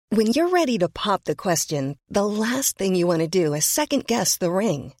When you're ready to pop the question, the last thing you want to do is second-guess the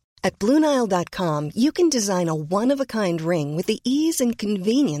ring. At BlueNile.com, you can design a one-of-a-kind ring with the ease and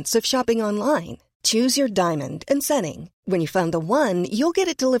convenience of shopping online. Choose your diamond and setting. When you find the one, you'll get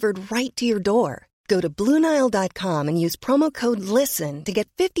it delivered right to your door. Go to BlueNile.com and use promo code LISTEN to get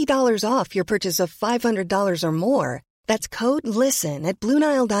 $50 off your purchase of $500 or more. That's code LISTEN at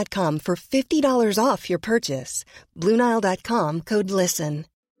BlueNile.com for $50 off your purchase. BlueNile.com, code LISTEN.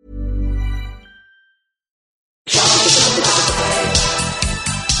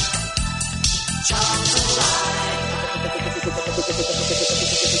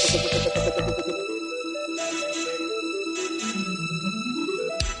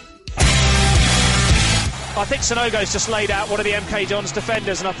 I think Sanogo's just laid out one of the MK Dons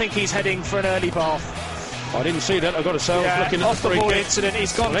defenders, and I think he's heading for an early bath. I didn't see that. I've got to say, I was looking at off the ball incident.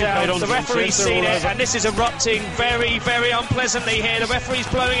 He's gone down. The referee's seen it, and this is erupting very, very unpleasantly here. The referee's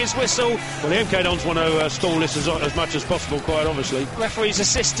blowing his whistle. Well, the MK Dons want to stall this as much as possible, quite obviously. Referee's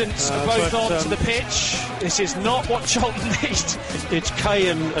assistants are both on to the pitch. This is not what Charlton need. It's Kay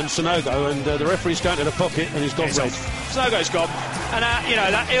and Sanogo, and the referee's going to the pocket, and he's gone red. Sanogo's gone, and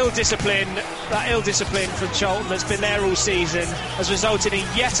that ill discipline from Charlton that's been there all season has resulted in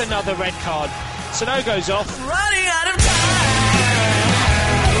yet another red card. Sanogo's off. Running out of time.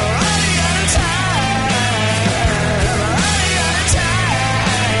 Running out of time.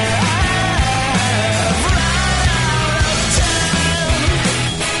 Running out of time.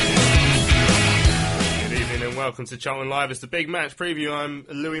 Good evening and welcome to Charlton Live. It's the Big Match Preview. I'm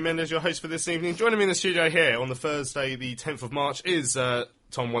Louis Mendes, your host for this evening. Joining me in the studio here on the Thursday, the 10th of March, is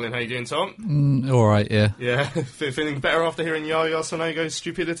Tom Walling. How you doing, Tom? All right, yeah. Yeah, feeling better after hearing Yaya Sanogo's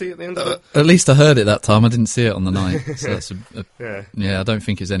stupidity at the end of it? At least I heard it that time. I didn't see it on the night. So that's yeah, I don't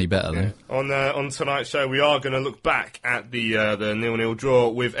think it's any better, though. On tonight's show, we are going to look back at the 0-0 draw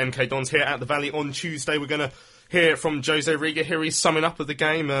with MK Dons here at the Valley on Tuesday. We're going to hear from Jose Riga. Here he's summing up of the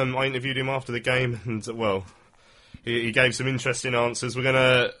game. I interviewed him after the game, and, well, he gave some interesting answers. We're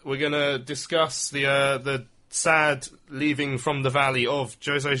gonna discuss the sad leaving from the Valley of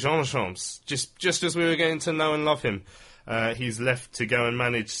Jose Jean-Champs. Just as we were getting to know and love him, he's left to go and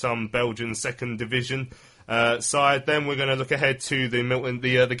manage some Belgian second division side. Then we're going to look ahead to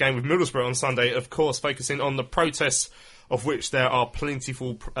the game with Middlesbrough on Sunday, of course, focusing on the protests, of which there are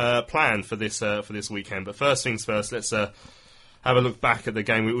plentiful planned for this weekend. But first things first, let's have a look back at the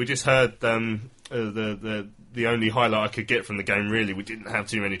game. We just heard the only highlight I could get from the game, really. We didn't have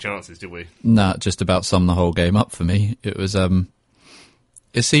too many chances, did we? Nah, just about summed the whole game up for me. It was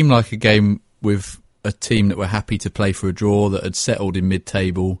it seemed like a game with a team that were happy to play for a draw, that had settled in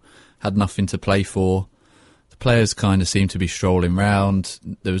mid-table, had nothing to play for. The players kind of seemed to be strolling round.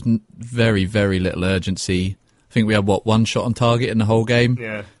 There was very, very little urgency. I think we had, one shot on target in the whole game?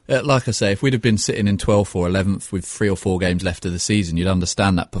 Yeah. Like I say, if we'd have been sitting in 12th or 11th with 3 or 4 games left of the season, you'd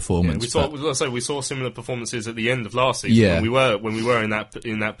understand that performance. Yeah, we saw similar performances at the end of last season. Yeah. when we were in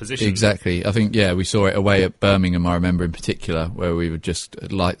that position. Exactly. I think, we saw it away at Birmingham, I remember in particular, where we were just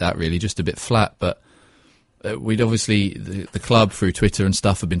like that, really, just a bit flat. But we'd obviously, the club through Twitter and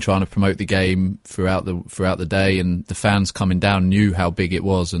stuff, have been trying to promote the game throughout the day, and the fans coming down knew how big it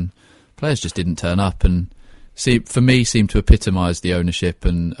was, and players just didn't turn up. And for me, seemed to epitomise the ownership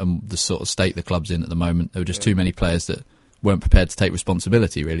and the sort of state the club's in at the moment. There were just too many players that weren't prepared to take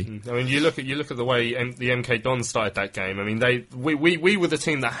responsibility, really. I mean, you look at the way the MK Dons started that game. I mean, we were the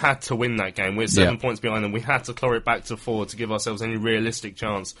team that had to win that game. We're 7 points behind them. We had to claw it back to 4 to give ourselves any realistic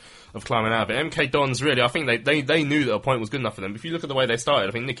chance of climbing out of it. MK Dons, really, I think they knew that a point was good enough for them. If you look at the way they started,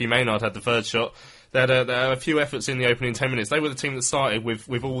 I think Nicky Maynard had the third shot. They had a few efforts in the opening 10 minutes. They were the team that started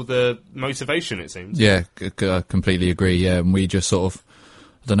with all the motivation, it seems. Yeah, I completely agree, yeah. And we just sort of,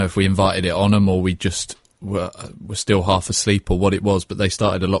 I don't know if we invited it on them or we just were still half asleep or what it was, but they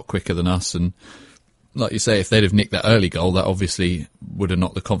started a lot quicker than us. And like you say, if they'd have nicked that early goal, that obviously would have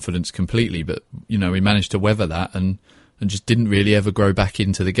knocked the confidence completely. But, we managed to weather that and just didn't really ever grow back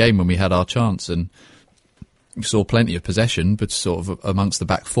into the game when we had our chance. And we saw plenty of possession, but sort of amongst the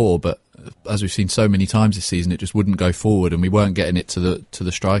back four. But as we've seen so many times this season, it just wouldn't go forward, and we weren't getting it to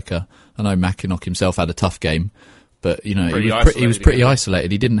the striker. I know Mackinock himself had a tough game, but he was pretty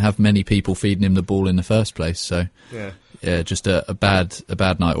isolated. He didn't have many people feeding him the ball in the first place. So Yeah, just a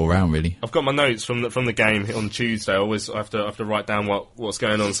bad night all round, really. I've got my notes from the game on Tuesday. I always have to write down what's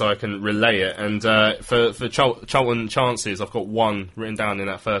going on so I can relay it. And for Charlton chances, I've got one written down in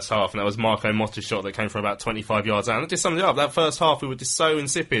that first half, and that was Marco Motta's shot that came from about 25 yards out. And that just summed it up. That first half, we were just so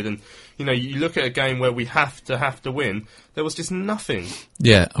insipid. And you look at a game where we have to win. There was just nothing.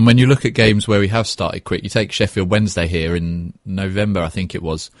 Yeah, and when you look at games where we have started quick, you take Sheffield Wednesday here in November, I think it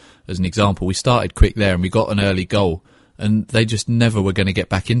was, as an example. We started quick there and we got an early goal, and they just never were going to get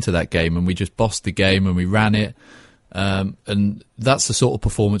back into that game, and we just bossed the game and we ran it. And that's the sort of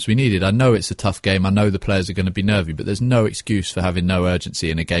performance we needed. I know it's a tough game. I know the players are going to be nervy, but there's no excuse for having no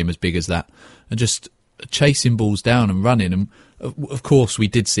urgency in a game as big as that. And just chasing balls down and running. And of course, we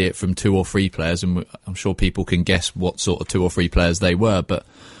did see it from 2 or 3 players, and I'm sure people can guess what sort of 2 or 3 players they were. But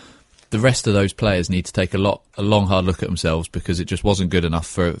the rest of those players need to take a long, hard look at themselves, because it just wasn't good enough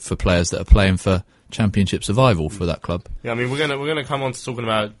for players that are playing for Championship survival for that club. Yeah, I mean, we're gonna come on to talking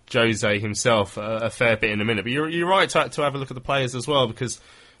about Jose himself a fair bit in a minute. But you're right to have a look at the players as well, because,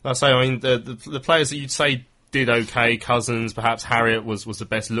 like I say, I mean, the players that you'd say did okay, Cousins, perhaps Harriott was the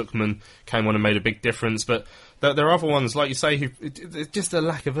best. Lookman came on and made a big difference, but there are other ones, like you say, who just a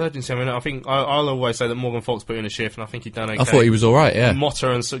lack of urgency. I mean, I think I'll always say that Morgan Fox put in a shift, and I think he'd done okay. I thought he was all right, yeah.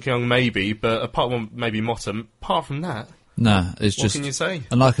 Motta and Suk-Young maybe, but apart from that, nah, it's just. What can you say?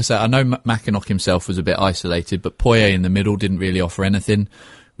 And like I said, I know Mackinock himself was a bit isolated, but Poyet in the middle didn't really offer anything.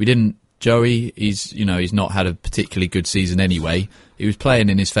 Joey, he's not had a particularly good season anyway. He was playing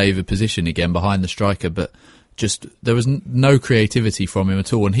in his favoured position again behind the striker, but just there was no creativity from him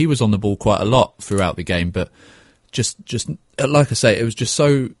at all, and he was on the ball quite a lot throughout the game, but just like I say, it was just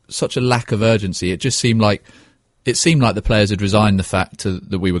such a lack of urgency. It seemed like the players had resigned the fact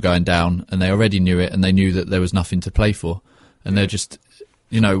that we were going down, and they already knew it, and they knew that there was nothing to play for, and they're just,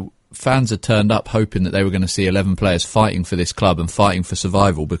 fans had turned up hoping that they were going to see 11 players fighting for this club and fighting for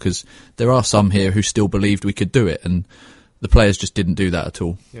survival, because there are some here who still believed we could do it, and the players just didn't do that at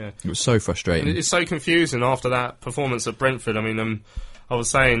all. Yeah. It was so frustrating. And it's so confusing after that performance at Brentford. I mean, I was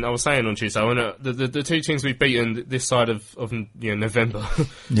saying on Tuesday, the 2 teams we've beaten this side of November,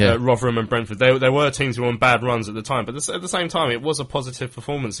 Rotherham and Brentford, there were teams who were on bad runs at the time, but at the same time, it was a positive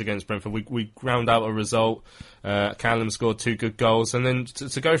performance against Brentford. We ground out a result. Callum scored 2 good goals, and then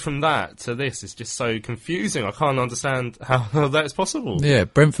to go from that to this is just so confusing. I can't understand how that is possible. Yeah,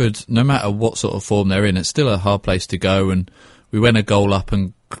 Brentford, no matter what sort of form they're in, it's still a hard place to go, and we went a goal up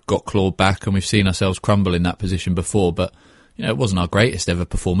and got clawed back, and we've seen ourselves crumble in that position before, but it wasn't our greatest ever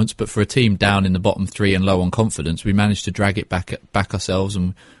performance, but for a team down in the bottom 3 and low on confidence, we managed to drag it back ourselves,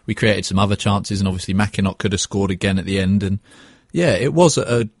 and we created some other chances, and obviously Mackinock could have scored again at the end, and yeah, it was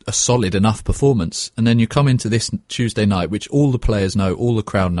a solid enough performance. And then you come into this Tuesday night, which all the players know, all the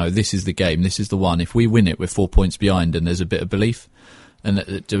crowd know, this is the game, this is the one. If we win it, we're 4 points behind, and there's a bit of belief, and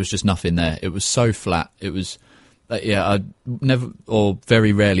there was just nothing there. It was so flat. It was... I never or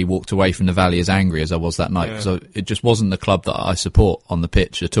very rarely walked away from the Valley as angry as I was that night, because it just wasn't the club that I support on the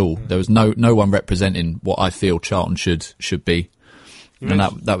pitch at all. There was no one representing what I feel Charlton should be, and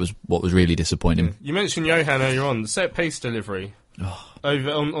that was what was really disappointing. You mentioned Johan earlier on, the set piece delivery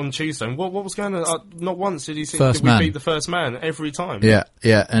over on Tuesday. What was going on? Not once did he see we beat the first man every time. Yeah,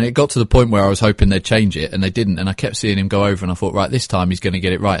 and it got to the point where I was hoping they'd change it, and they didn't, and I kept seeing him go over, and I thought, right, this time he's going to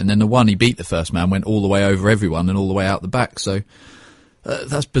get it right. And then the one he beat the first man went all the way over everyone and all the way out the back. So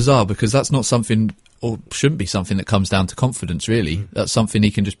that's bizarre, because that's not something, or shouldn't be something, that comes down to confidence, really. That's something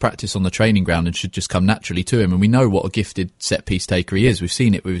he can just practice on the training ground and should just come naturally to him. And we know what a gifted set-piece taker he is. We've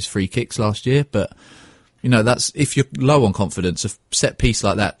seen it with his free kicks last year, but that's, if you're low on confidence, a set piece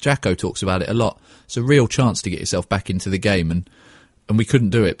like that, Jacko talks about it a lot, it's a real chance to get yourself back into the game, and we couldn't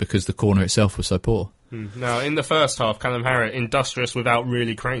do it because the corner itself was so poor. Now, in the first half, Callum Harriott, industrious without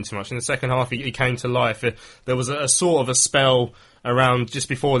really creating too much. In the second half, he came to life. There was a sort of a spell around just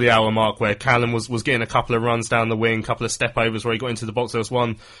before the hour mark where Callum was getting a couple of runs down the wing, a couple of step overs where he got into the box. There was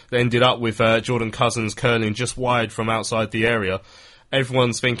one that ended up with Jordan Cousins curling just wide from outside the area.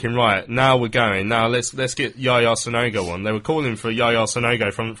 Everyone's thinking, right, now we're going. Now let's get Yaya Sanogo on. They were calling for Yaya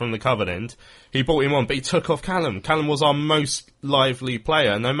Sanogo from the covered end. He brought him on, but he took off Callum. Callum was our most lively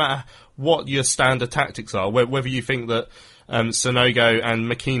player. No matter what your standard tactics are, whether you think that Sanogo and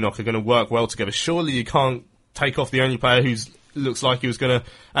Mackinock are going to work well together, surely you can't take off the only player who looks like he was going to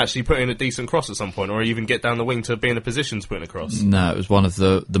actually put in a decent cross at some point, or even get down the wing to be in a position to put in a cross. No, it was one of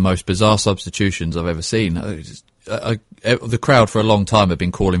the most bizarre substitutions I've ever seen. The crowd for a long time have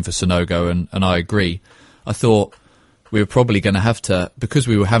been calling for Sanogo, and I agree. I thought we were probably going to have to, because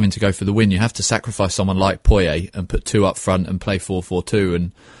we were having to go for the win, you have to sacrifice someone like Poyet and put 2 up front and play 4-4-2,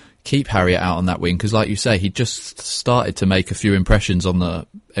 and keep Harriet out on that wing, because like you say, he just started to make a few impressions on the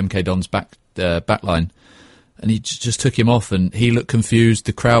MK Dons back line, and he just took him off, and he looked confused.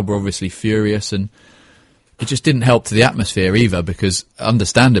 The crowd were obviously furious, and it just didn't help to the atmosphere either, because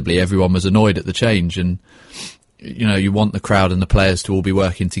understandably everyone was annoyed at the change, and you want the crowd and the players to all be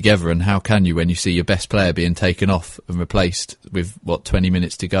working together, and how can you when you see your best player being taken off and replaced with 20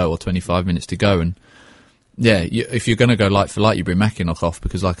 minutes to go or 25 minutes to go? And yeah, if you're going to go light for light, you bring Mackinock off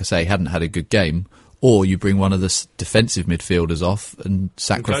because, like I say, he hadn't had a good game, or you bring one of the defensive midfielders off and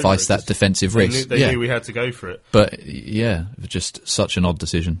sacrifice that defensive risk. They knew we had to go for it. But yeah, it was just such an odd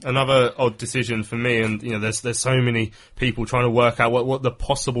decision. Another odd decision for me, and there's so many people trying to work out what the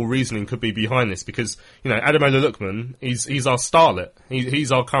possible reasoning could be behind this, because Ademola Lookman, he's our starlet.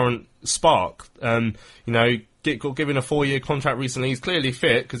 He's our current spark. Given a 4-year contract recently, he's clearly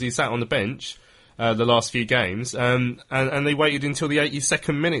fit because he sat on the bench the last few games, and they waited until the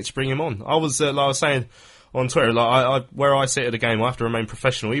 82nd minute to bring him on. I was saying on Twitter, where I sit at a game, I have to remain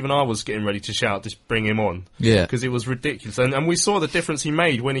professional. Even I was getting ready to shout, just bring him on. Yeah. Because it was ridiculous. And we saw the difference he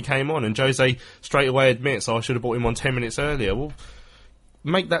made when he came on, and Jose straight away admits, I should have brought him on 10 minutes earlier. Well,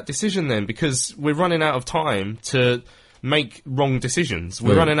 make that decision then, because we're running out of time to make wrong decisions.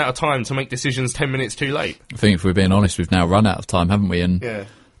 We're running out of time to make decisions 10 minutes too late. I think if we're being honest, we've now run out of time, haven't we? And yeah.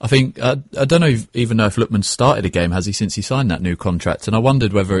 I think, I don't know even know if Lookman started a game, has he, since he signed that new contract? And I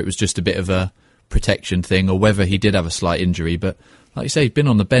wondered whether it was just a bit of a protection thing or whether he did have a slight injury. But like you say, he's been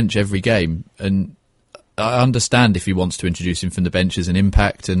on the bench every game, and I understand if he wants to introduce him from the bench as an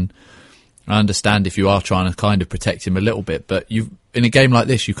impact, and I understand if you are trying to kind of protect him a little bit, but in a game like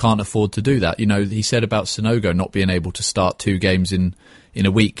this, you can't afford to do that. He said about Sanogo not being able to start 2 games in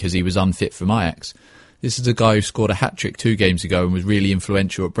a week because he was unfit from Ajax. This is a guy who scored a hat-trick 2 games ago and was really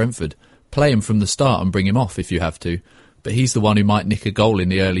influential at Brentford. Play him from the start and bring him off if you have to. But he's the one who might nick a goal in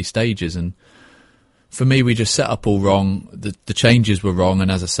the early stages. And for me, we just set up all wrong. The changes were wrong. And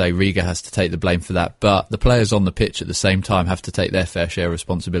as I say, Riga has to take the blame for that. But the players on the pitch at the same time have to take their fair share of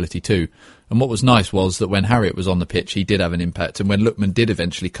responsibility too. And what was nice was that when Harriet was on the pitch, he did have an impact. And when Lookman did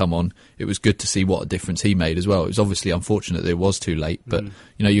eventually come on, it was good to see what a difference he made as well. It was obviously unfortunate that it was too late. But,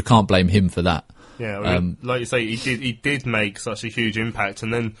 you can't blame him for that. Yeah, like you say, he did make such a huge impact,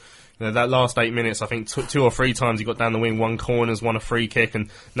 and then that last 8 minutes, I think 2 or 3 times he got down the wing, won corners, won a free kick,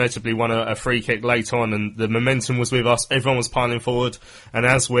 and notably won a free kick late on, and the momentum was with us. Everyone was piling forward, and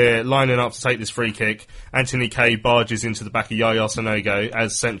as we're lining up to take this free kick, Anthony Kay barges into the back of Yaya Sanogo,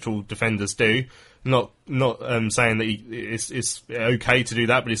 as central defenders do. Not saying that it's okay to do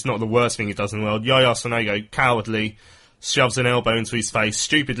that, but it's not the worst thing he does in the world. Yaya Sanogo, cowardly, shoves an elbow into his face,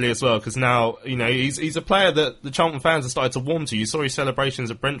 stupidly as well, because now, he's a player that the Charlton fans have started to warm to. You saw his celebrations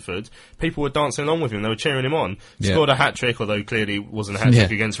at Brentford. People were dancing along with him. They were cheering him on. Yeah. Scored a hat-trick, although clearly wasn't a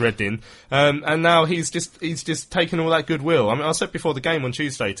hat-trick against Reading. And now he's just taken all that goodwill. I mean, I said before the game on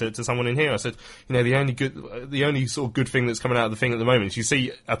Tuesday to someone in here, I said, the only sort of good thing that's coming out of the thing at the moment is you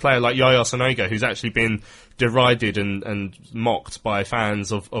see a player like Yaya Sanogo, who's actually been derided and mocked by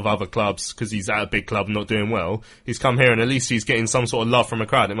fans of other clubs because he's at a big club not doing well. He's come here and at least he's getting some sort of love from a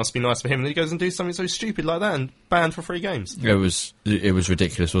crowd. It must be nice for him. And he goes and does something so stupid like that and banned for 3 games. It was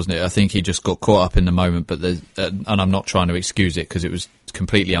ridiculous, wasn't it? I think he just got caught up in the moment, but and I'm not trying to excuse it because it was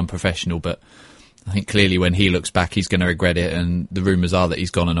completely unprofessional, but I think clearly when he looks back he's going to regret it, and the rumours are that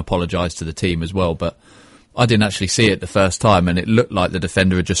he's gone and apologised to the team as well. But I didn't actually see it the first time, and it looked like the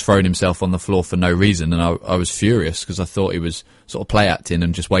defender had just thrown himself on the floor for no reason, and I was furious because I thought he was sort of play acting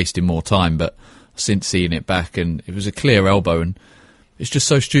and just wasting more time. But since seeing it back, and it was a clear elbow, and it's just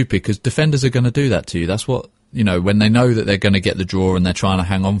so stupid because defenders are going to do that to you. That's what, when they know that they're going to get the draw and they're trying to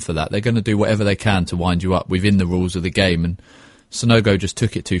hang on for that, they're going to do whatever they can to wind you up within the rules of the game. And Sanogo just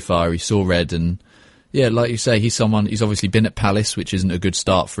took it too far. He saw red, and yeah, like you say, he's obviously been at Palace, which isn't a good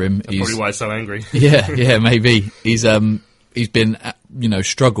start for him. That's probably why he's so angry. yeah, maybe. He's been,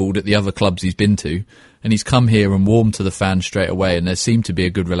 struggled at the other clubs he's been to, and he's come here and warmed to the fans straight away, and there seemed to be a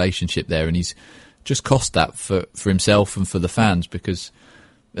good relationship there, and he's just cost that for himself and for the fans, because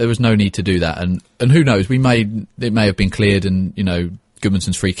there was no need to do that. And who knows, it may have been cleared, and,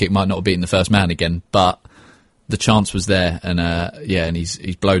 Gudmundsson's free kick might not have beaten the first man again, but the chance was there, and and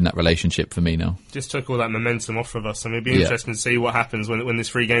he's blown that relationship for me now. Just took all that momentum off of us, and it'd be interesting to see what happens when these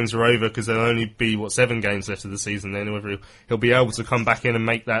 3 games are over, because there'll only be 7 games left of the season then, whether he'll be able to come back in and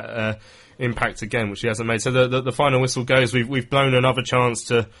make that impact again, which he hasn't made. So the final whistle goes. We've blown another chance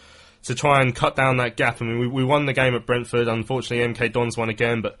to try and cut down that gap. I mean, we won the game at Brentford. Unfortunately, MK Dons won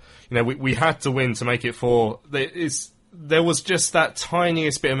again, but we had to win to make it 4. there was just that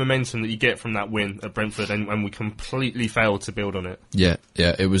tiniest bit of momentum that you get from that win at Brentford, and we completely failed to build on it. Yeah,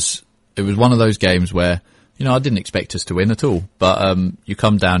 it was one of those games where, I didn't expect us to win at all, but you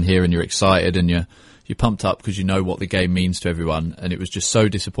come down here and you're excited and you're pumped up because you know what the game means to everyone, and it was just so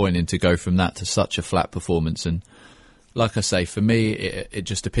disappointing to go from that to such a flat performance. And like I say, for me, it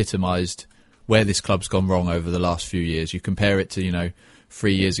just epitomised where this club's gone wrong over the last few years. You compare it to,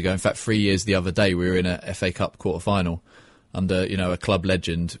 3 years ago. In fact, 3 years the other day, we were in a FA Cup quarter-final under, a club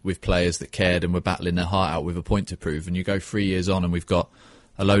legend with players that cared and were battling their heart out with a point to prove. And you go 3 years on and we've got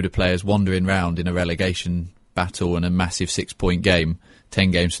a load of players wandering round in a relegation battle and a massive 6-point game,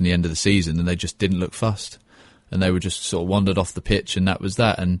 10 games from the end of the season, and they just didn't look fussed. And they were just sort of wandered off the pitch, and that was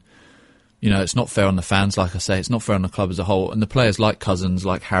that. And, it's not fair on the fans, like I say. It's not fair on the club as a whole. And the players like Cousins,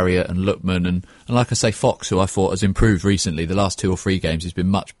 like Harriott and Lookman, and like I say, Fox, who I thought has improved recently. The last 2 or 3 games he's been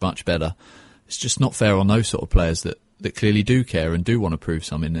much, much better. It's just not fair on those sort of players that clearly do care and do want to prove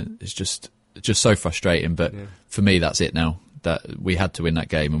something. It's just so frustrating. But for me, that's it now. That we had to win that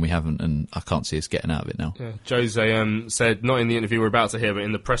game and we haven't, and I can't see us getting out of it now. Yeah. Jose said, not in the interview we're about to hear, but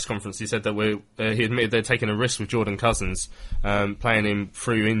in the press conference, he said that he admitted they're taking a risk with Jordan Cousins, playing him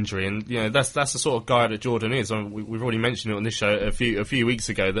through injury, and that's the sort of guy that Jordan is. We've already mentioned it on this show a few weeks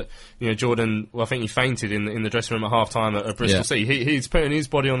ago that Jordan, I think he fainted in the dressing room at half time at Bristol City. He's putting his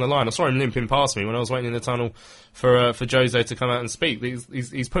body on the line. I saw him limping past me when I was waiting in the tunnel for Jose to come out and speak.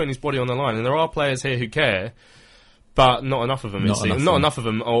 He's putting his body on the line, and there are players here who care. But not enough of them. Not enough of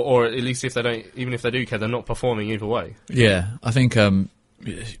them, or at least if they do care, they're not performing either way. Yeah, I think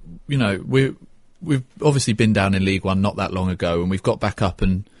we've obviously been down in League One not that long ago, and we've got back up.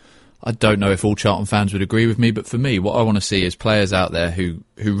 And I don't know if all Charlton fans would agree with me, but for me, what I want to see is players out there who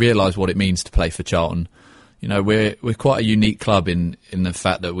realise what it means to play for Charlton. We're quite a unique club in the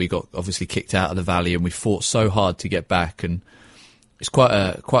fact that we got obviously kicked out of the Valley, and we fought so hard to get back, and it's quite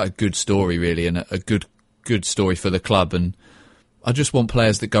a good story really, and a good story for the club. And I just want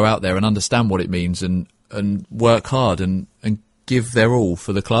players that go out there and understand what it means and work hard and give their all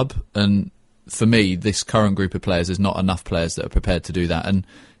for the club. And for me, this current group of players, there's not enough players that are prepared to do that. And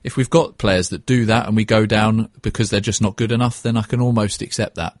if we've got players that do that and we go down because they're just not good enough, then I can almost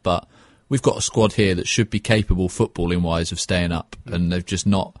accept that. But we've got a squad here that should be capable, footballing wise, of staying up, and they've just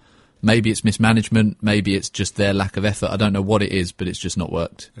not. Maybe it's mismanagement, maybe it's just their lack of effort. I don't know what it is, but it's just not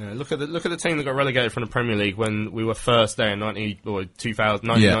worked. Yeah, look at the team that got relegated from the Premier League when we were first there in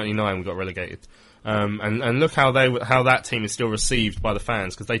 1999. We got relegated, and look how that team is still received by the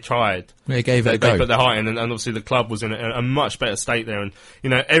fans, because they tried. They gave it a go. They put their heart in, and obviously the club was in a much better state there. And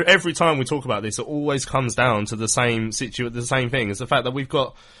every time we talk about this, it always comes down to the same thing. It's the fact that we've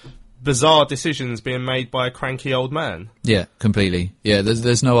got bizarre decisions being made by a cranky old man. Yeah, completely. Yeah,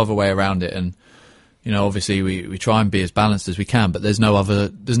 there's no other way around it. And obviously we try and be as balanced as we can, but there's no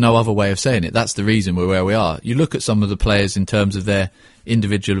other way of saying it. That's the reason we're where we are. You look at some of the players in terms of their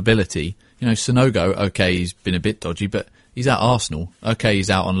individual ability. Sanogo, okay, he's been a bit dodgy, but he's at Arsenal. Okay, he's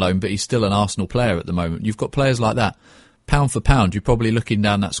out on loan, but he's still an Arsenal player at the moment. You've got players like that. Pound for pound, you're probably looking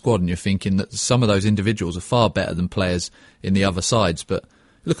down that squad and you're thinking that some of those individuals are far better than players in the other sides. But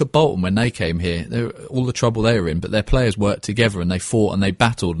look at Bolton when they came here, all the trouble they were in, but their players worked together and they fought and they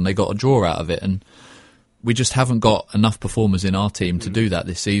battled and they got a draw out of it. And we just haven't got enough performers in our team to do that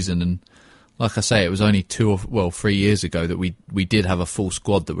this season. And like I say, it was only 3 years ago that we did have a full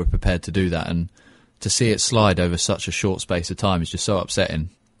squad that were prepared to do that. And to see it slide over such a short space of time is just so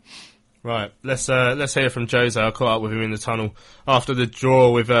upsetting. Right, let's hear from Jose. I caught up with him in the tunnel after the draw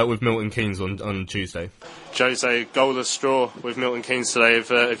with Milton Keynes on Tuesday. Jose, goalless draw with Milton Keynes today.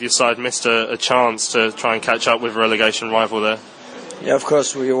 If your side missed a chance to try and catch up with a relegation rival there? Yeah, of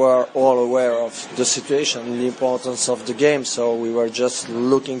course we were all aware of the situation and the importance of the game, so we were just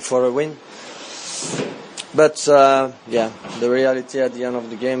looking for a win. But the reality at the end of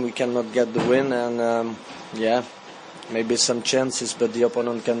the game, we cannot get the win, and maybe some chances, but the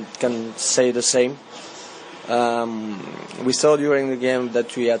opponent can say the same. We saw during the game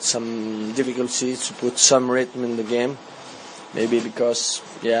that we had some difficulties to put some rhythm in the game. Maybe because,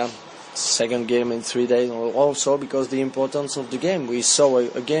 second game in 3 days, or also because the importance of the game. We saw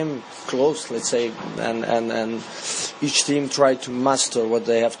a game close, let's say, and each team tried to master what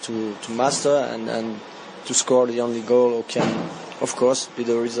they have to master, and to score the only goal can, of course, be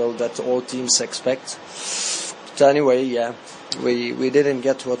the result that all teams expect. But anyway, we didn't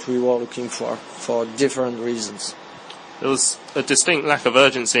get what we were looking for different reasons. There was a distinct lack of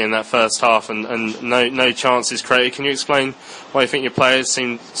urgency in that first half, and no chances created. Can you explain why you think your players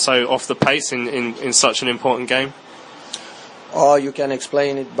seemed so off the pace in such an important game? Or you can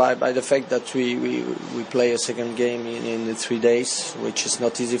explain it by the fact that we play a second game in the 3 days, which is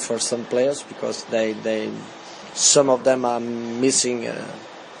not easy for some players because some of them are missing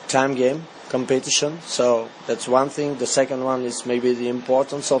time game competition. So that's one thing. The second one is maybe the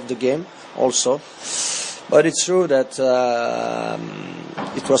importance of the game also. But it's true that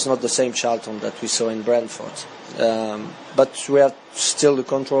it was not the same Charlton that we saw in Brentford. But we have still the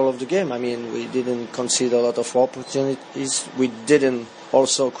control of the game. I mean, we didn't concede a lot of opportunities. We didn't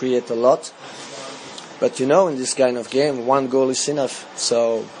also create a lot. But in this kind of game, 1 goal is enough.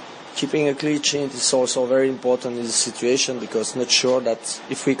 So keeping a clean sheet is also very important in this situation because not sure that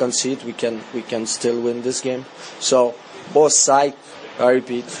if we concede, we can still win this game. So both sides, I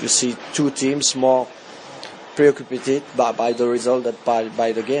repeat, you see 2 teams more preoccupied by the result than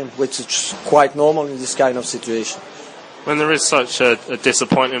by the game, which is quite normal in this kind of situation. When there is such a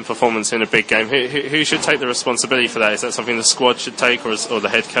disappointing performance in a big game, who should take the responsibility for that? Is that something the squad should take or the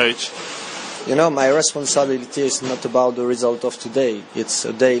head coach? My responsibility is not about the result of today. It's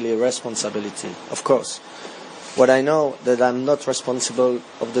a daily responsibility, of course. What I know that I'm not responsible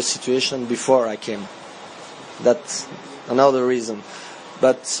of the situation before I came. That's another reason.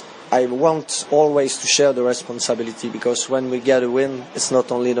 But I want always to share the responsibility because when we get a win, it's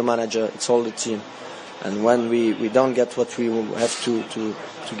not only the manager, it's all the team. And when we don't get what we have to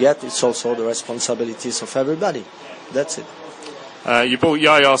get, it's also the responsibilities of everybody. That's it. You brought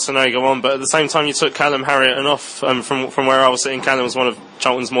Yaya Sonego on, but at the same time you took Callum Harriott off. From where I was sitting, Callum was one of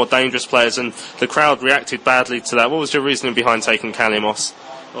Charlton's more dangerous players, and the crowd reacted badly to that. What was your reasoning behind taking Callum off?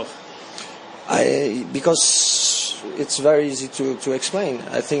 Because it's very easy to explain.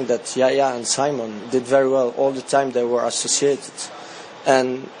 I think that Yaya and Simon did very well all the time they were associated.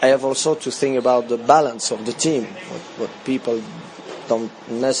 And I have also to think about the balance of the team, what people don't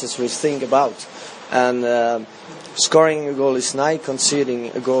necessarily think about. And scoring a goal is nice,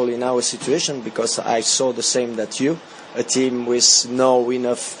 conceding a goal in our situation, because I saw the same that you, a team with no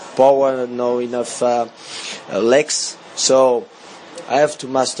enough power, no enough legs. So I have to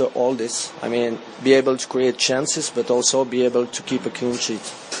master all this. I mean, be able to create chances, but also be able to keep a clean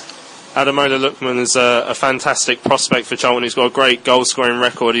sheet. Ademola Lookman is a fantastic prospect for Charlton. He's got a great goal-scoring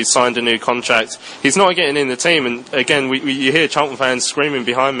record. He's signed a new contract. He's not getting in the team, and again, you hear Charlton fans screaming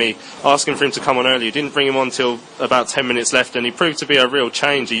behind me, asking for him to come on early. You didn't bring him on till about 10 minutes left, and he proved to be a real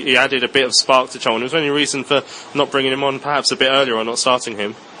change. He added a bit of spark to Charlton. Was there any reason for not bringing him on perhaps a bit earlier or not starting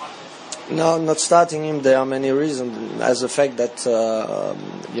him? No, not starting him. There are many reasons. As the fact that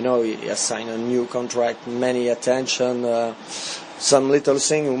he has signed a new contract, many attention, some little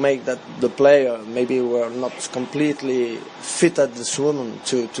thing who make that the player maybe were not completely fit at this moment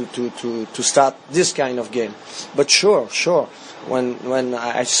to start this kind of game. But sure. When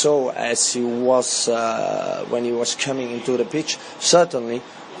I saw as he was when he was coming into the pitch, certainly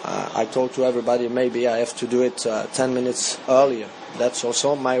I told to everybody maybe I have to do it 10 minutes earlier. That's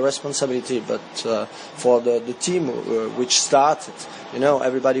also my responsibility. But for the team which started,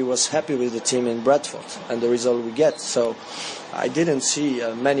 everybody was happy with the team in Bradford and the result we get. So I didn't see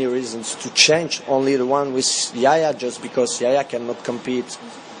many reasons to change. Only the one with Yaya, just because Yaya cannot compete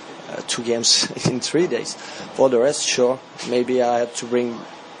 2 games in 3 days. For the rest, sure, maybe I had to bring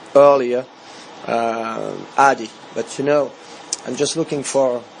earlier Adi. But I'm just looking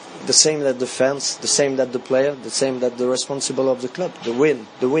for the same that the fans, the same that the player, the same that the responsible of the club, the win.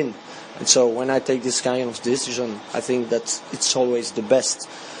 And so when I take this kind of decision, I think that it's always the best.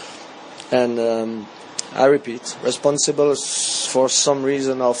 And I repeat, responsible for some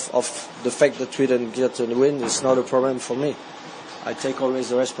reason of the fact that we didn't get the win is not a problem for me. I take always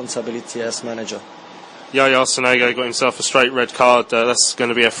the responsibility as manager. Yaya Sonego got himself a straight red card. That's going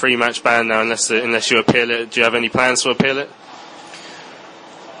to be a 3-match ban now unless you appeal it. Do you have any plans to appeal it?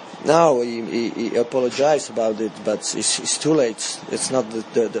 No, he apologized about it, but it's too late. It's not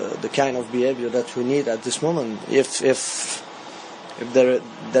the kind of behavior that we need at this moment. If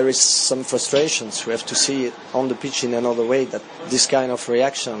there is some frustrations, we have to see it on the pitch in another way. That this kind of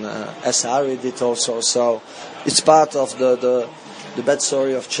reaction, as Harry did also. So it's part of the bad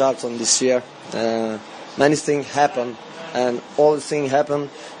story of Charlton this year. Many things happen, and all the things happen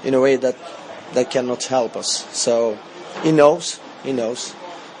in a way that cannot help us. So he knows.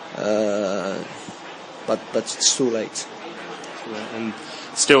 But it's too late. And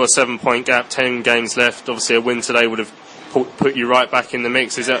still a 7-point gap, 10 games left. Obviously, a win today would have put you right back in the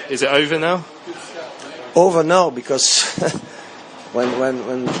mix. Is it over now? Over now, because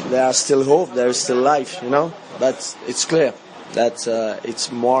when there are still hope, there is still life, But it's clear that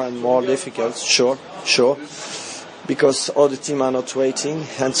it's more and more difficult. Sure, because all the team are not waiting,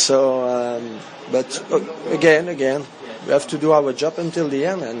 and so. But again, We have to do our job until the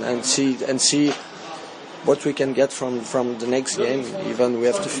end and see what we can get from the next game. Even we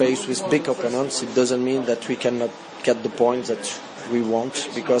have to face with big opponents. It doesn't mean that we cannot get the points that we want,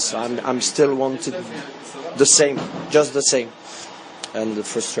 because I'm still wanted the same, just the same. And the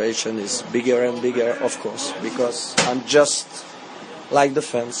frustration is bigger and bigger, of course, because I'm just like the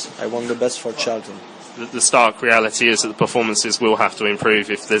fans. I want the best for Charlton. The stark reality is that the performances will have to improve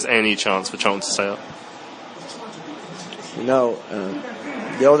if there's any chance for Charlton to stay up. You know,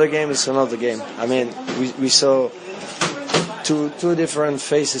 the other game is another game. I mean, we saw two different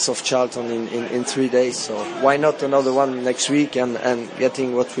faces of Charlton in 3 days, so why not another one next week and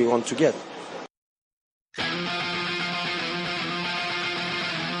getting what we want to get?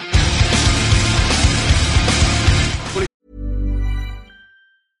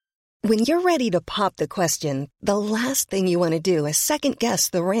 When you're ready to pop the question, the last thing you want to do is second-guess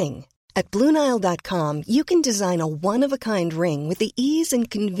the ring. At BlueNile.com, you can design a one-of-a-kind ring with the ease and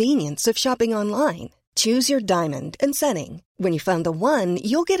convenience of shopping online. Choose your diamond and setting. When you find the one,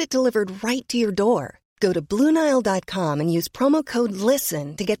 you'll get it delivered right to your door. Go to BlueNile.com and use promo code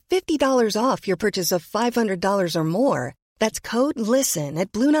LISTEN to get $50 off your purchase of $500 or more. That's code LISTEN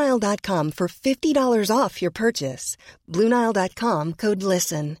at BlueNile.com for $50 off your purchase. BlueNile.com, code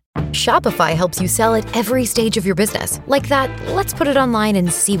LISTEN. Shopify helps you sell at every stage of your business. Like that, let's put it online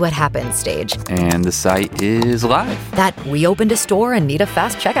and see what happens stage. And the site is live. That we opened a store and need a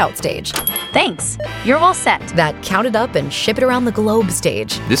fast checkout stage. Thanks. You're all set. That count it up and ship it around the globe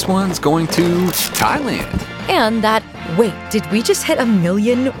stage. This one's going to Thailand. And that, wait, did we just hit 1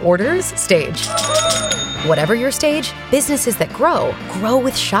 million orders stage? Whatever your stage, businesses that grow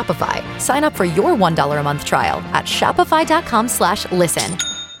with Shopify. Sign up for your $1 a month trial at shopify.com/listen.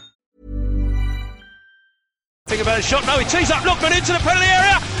 Think about a shot. No, he tees up Lookman into the penalty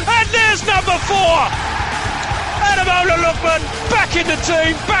area, and there's number 4. Ademola Lookman back in the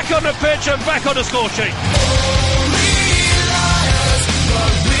team, back on the pitch, and back on the score sheet.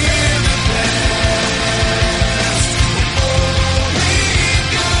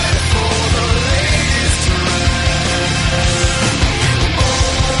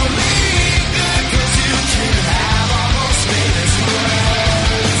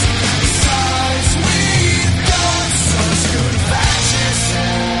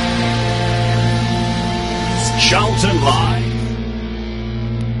 Charlton Live.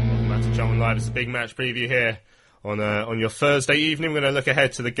 Welcome back to Charlton Live. It's a big match preview here on your Thursday evening. We're going to look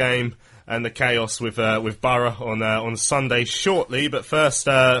ahead to the game and the chaos with Borough on Sunday shortly. But first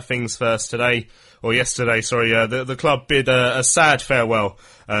things first. Yesterday, the club bid a sad farewell.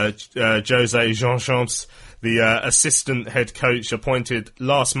 Jose Jean Champs, the assistant head coach appointed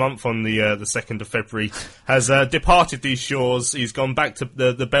last month on the 2nd of February, has departed these shores. He's gone back to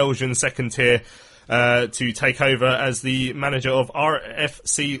the Belgian second tier to take over as the manager of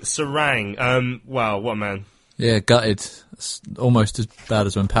RFC Serang. Wow, what a man. Yeah, gutted. It's almost as bad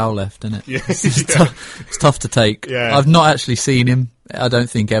as when Powell left, isn't it? Yes. It's tough to take. Yeah. I've not actually seen him, I don't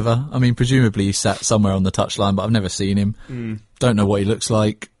think, ever. I mean, presumably he sat somewhere on the touchline, but I've never seen him. Don't know what he looks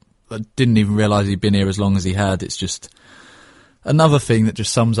like. I didn't even realise he'd been here as long as he had. It's just another thing that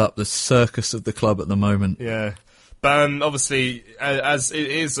just sums up the circus of the club at the moment. Yeah. But obviously, as it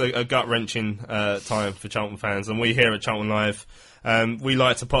is a gut-wrenching time for Charlton fans, and we here at Charlton Live, we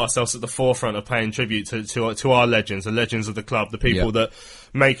like to put ourselves at the forefront of paying tribute to our legends, the legends of the club, the people that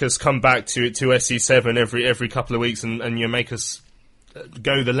make us come back to SC7 every couple of weeks and you make us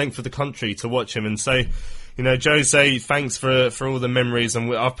go the length of the country to watch him. And so, you know, Jose, thanks for all the memories,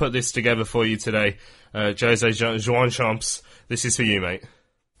 and I've put this together for you today. Jose Jean Champs, this is for you, mate.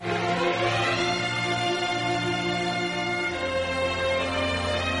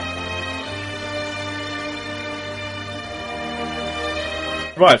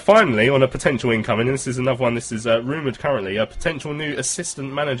 Right, finally, on a potential incoming, and this is another one, this is rumoured currently, a potential new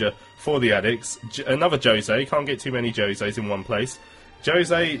assistant manager for the Addicts. Another Jose, can't get too many Joses in one place.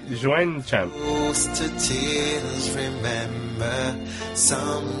 Jose Jean Champ. To tears, remember,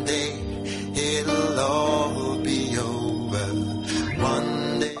 someday it'll all be over.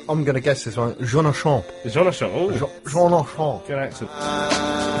 One day. I'm going to guess this one. Jean Champ. Jean Champ, oh. Jean Champ. Good accent.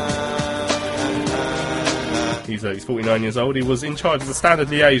 He's 49 years old. He was in charge of the Standard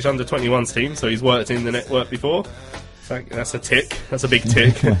Liège under-21s team, so he's worked in the network before. That's a tick. That's a big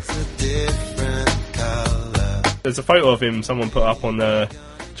tick. There's a photo of him someone put up on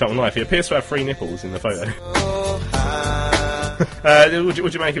Charlton Life. He appears to have 3 nipples in the photo.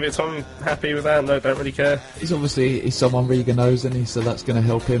 Would you make of it, Tom? Happy with that? No, don't really care? He's someone Riga knows, isn't he? So that's going to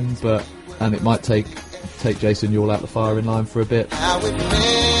help him, and it might take Jason Yule out the firing line for a bit.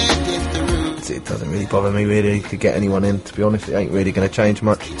 it doesn't really bother me really to get anyone in. To be honest, it ain't really going to change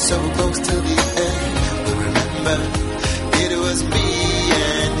much. So close to the end, but remember, it was me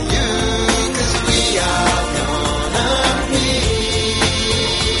and you, 'cause we are gonna be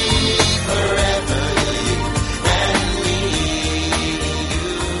forever, you and me. You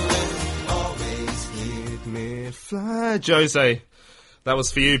will always Give me fly, Jose. That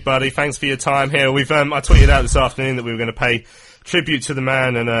was for you, buddy. Thanks for your time here. We've I tweeted out this afternoon that we were going to pay tribute to the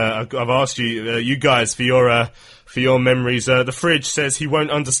man, and I've asked you, you guys, for your memories. The Fridge says he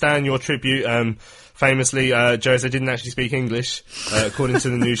won't understand your tribute. Famously, Jose didn't actually speak English, according to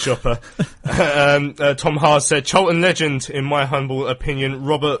the News Shopper. Tom Haas said, Charlton legend, in my humble opinion.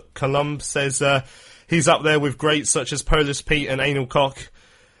 Robert Columb says he's up there with greats such as Polish Pete and Anal Cock.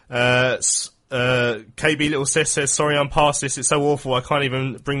 KB Little Sis says, sorry I'm past this, it's so awful I can't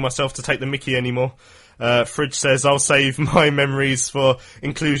even bring myself to take the mickey anymore. Fridge says, I'll save my memories for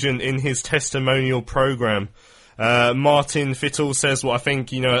inclusion in his testimonial programme. Martin Fittle says what I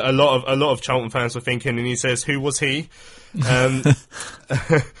think, a lot of Charlton fans were thinking, and he says, who was he? And we've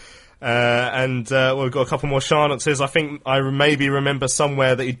got a couple more. Charlotte says, I think I maybe remember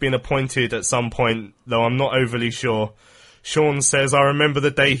somewhere that he'd been appointed at some point, though I'm not overly sure. Sean says, I remember the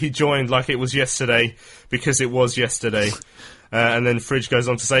day he joined like it was yesterday, because it was yesterday. And then Fridge goes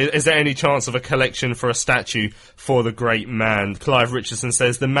on to say, is there any chance of a collection for a statue for the great man? Clive Richardson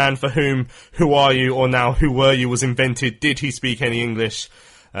says, the man for whom Who Are You, or now Who Were You, was invented. Did he speak any English?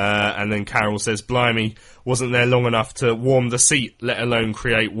 And then Carol says, blimey, wasn't there long enough to warm the seat, let alone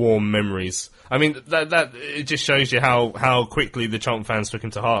create warm memories. I mean, that it just shows you how quickly the Charlton fans took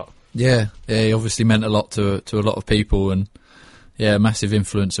him to heart. Yeah, he obviously meant a lot to a lot of people, and massive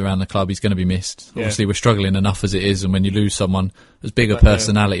influence around the club. He's going to be missed. Yeah. Obviously, we're struggling enough as it is, and when you lose someone as big a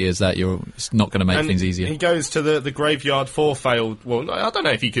personality as that, it's not going to make things easier. He goes to the graveyard for failed. Well, I don't know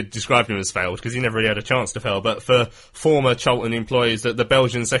if you could describe him as failed, because he never really had a chance to fail. But for former Charlton employees at the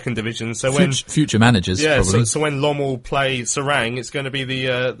Belgian second division, so when future managers, probably. So when Lommel play Sarang, it's going to be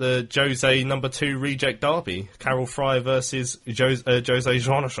the Jose number 2 reject derby, Carol Fry versus Jose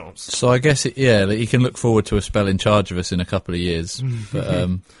Jean-Champs. So I guess he can look forward to a spell in charge of us in a couple of years. But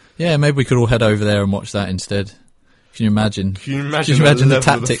maybe we could all head over there and watch that instead. Can you imagine? Can you imagine the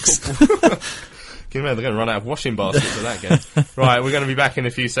tactics? Can you imagine they're going to run out of washing baskets for that game? Right, we're going to be back in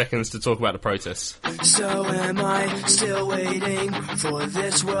a few seconds to talk about the protests. So am I still waiting for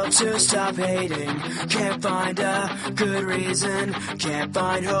this world to stop hating? Can't find a good reason, can't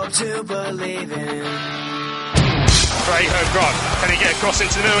find hope to believe in. Trejo Grant, can he get across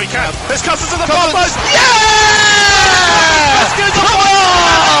into the middle? He can. There's Cousins at the far post. Yeah! That's good. Come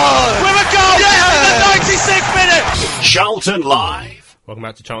on! With a goal in the 96th minute. Charlton Live. Welcome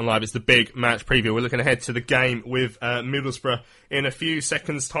back to Charlton Live. It's the big match preview. We're looking ahead to the game with Middlesbrough in a few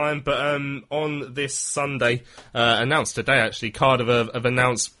seconds' time. But on this Sunday, announced today actually, Cardiff have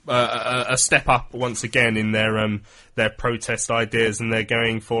announced a step up once again in their protest ideas, and they're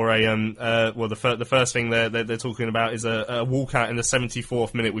going for the first thing they're talking about is a walkout in the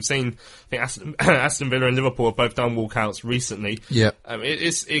 74th minute. We've seen, I think Aston Villa and Liverpool have both done walkouts recently. Yeah,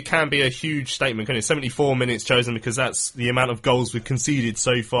 it can be a huge statement, can it? 74 minutes chosen because that's the amount of goals we've conceded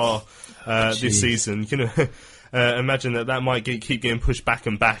so far this season. You know, imagine that might keep getting pushed back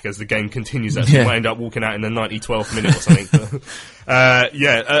and back as the game continues. That might end up walking out in the 12th minute or something.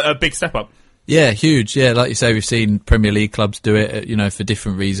 A big step up. Yeah, huge. Yeah, like you say, we've seen Premier League clubs do it, for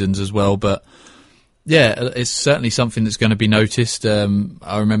different reasons as well. But yeah, it's certainly something that's going to be noticed.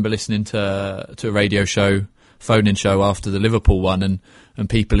 I remember listening to a radio show, phone-in show after the Liverpool one, and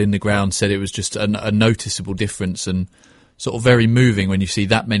people in the ground said it was just a noticeable difference and sort of very moving when you see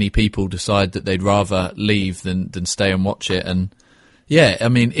that many people decide that they'd rather leave than stay and watch it. And yeah, I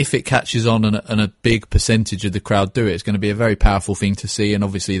mean, if it catches on and a big percentage of the crowd do it, it's going to be a very powerful thing to see. And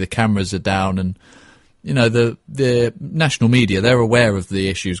obviously the cameras are down, and the national media, they're aware of the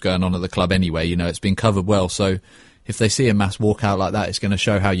issues going on at the club anyway. It's been covered well. So if they see a mass walkout like that, it's going to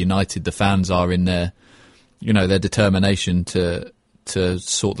show how united the fans are in their determination to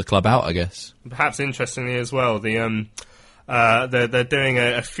sort the club out, I guess. Perhaps interestingly as well, they're doing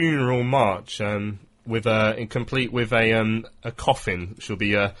a funeral march complete with a coffin, which will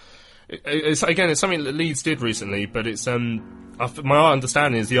be it's something that Leeds did recently, but it's my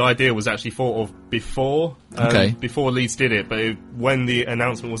understanding is the idea was actually thought of before Leeds did it, but when the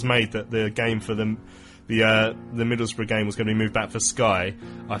announcement was made that the game for the Middlesbrough game was going to be moved back for Sky,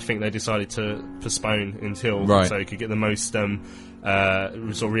 I think they decided to postpone until so it could get the most sort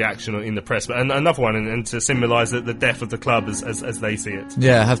of reaction in the press. But another one, and to symbolise the death of the club as they see it.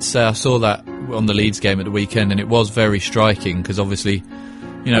 Yeah, I have to say I saw that on the Leeds game at the weekend, and it was very striking because obviously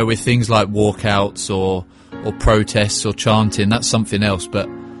You know, with things like walkouts or protests or chanting, that's something else. But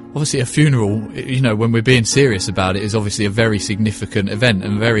obviously a funeral, you know, when we're being serious about it, is obviously a very significant event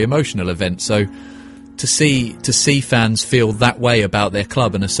and a very emotional event. So to see fans feel that way about their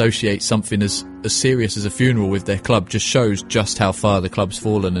club and associate something as serious as a funeral with their club just shows just how far the club's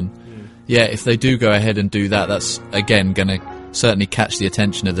fallen. And yeah, if they do go ahead and do that, that's again going to certainly catch the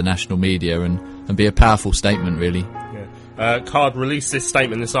attention of the national media and be a powerful statement, really. Card released this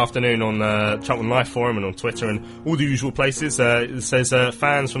statement this afternoon on Charlton Life Forum and on Twitter and all the usual places. It says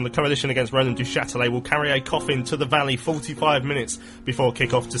fans from the Coalition Against Roland Duchâtelet will carry a coffin to the Valley 45 minutes before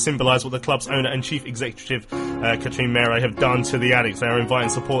kick-off to symbolise what the club's owner and chief executive, Catherine Meret, have done to the Addicts. They are inviting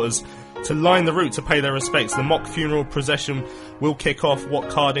supporters to line the route to pay their respects. The mock funeral procession will kick off what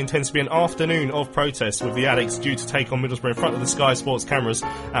Card intends to be an afternoon of protest, with the Addicts due to take on Middlesbrough in front of the Sky Sports cameras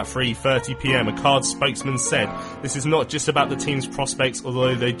at 3:30pm. A Card spokesman said, "This is not just about the team's prospects,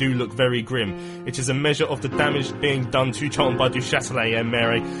 although they do look very grim. It is a measure of the damage being done to Charlton by Duchâtelet and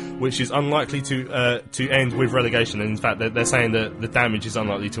Meret, which is unlikely to end with relegation." And in fact, they're saying that the damage is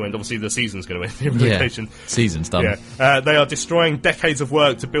unlikely to end. Obviously, the season's going to end in relegation. Yeah, season's done. Yeah. They are destroying decades of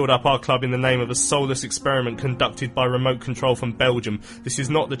work to build up our club in the name of a soulless experiment conducted by remote control from Belgium. This is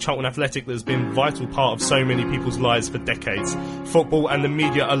not the Charlton Athletic that has been a vital part of so many people's lives for decades. Football and the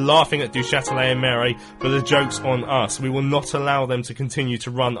media are laughing at Duchâtelet and Meret, but the joke's on us. We will not allow them to continue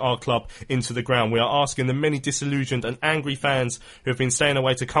to run our club into the ground. We are asking the many disillusioned and angry fans who have been staying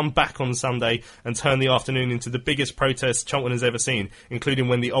away to come back on Sunday and turn the afternoon into the biggest protest Charlton has ever seen, including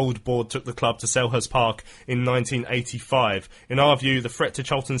when the old board took the club to Selhurst Park in 1985. In our view, the threat to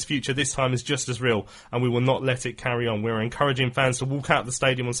Charlton's future this time is just as real, and we will not let it carry on. We're encouraging fans to walk out of the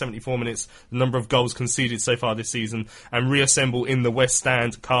stadium on 74 minutes, the number of goals conceded so far this season, and reassemble in the West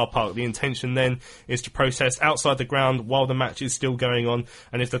Stand car park. The intention then is to protest outside the ground while the match is still going on,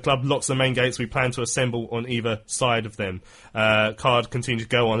 and if the club locks the main gates, we plan to assemble on either side of them. Card continues to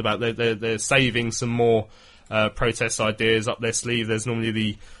go on about they're saving some more protest ideas up their sleeve. There's normally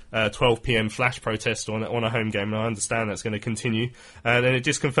the 12pm flash protest on a home game, and I understand that's going to continue. And then it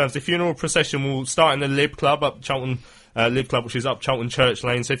just confirms the funeral procession will start in the Lib Club, which is up Charlton Church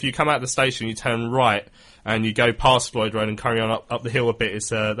Lane. So if you come out of the station, you turn right and you go past Floyd Road and carry on up the hill a bit.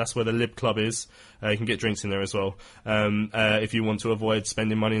 That's where the Lib Club is. You can get drinks in there as well if you want to avoid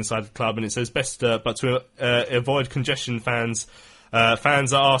spending money inside the club. And it says best, but to avoid congestion, fans are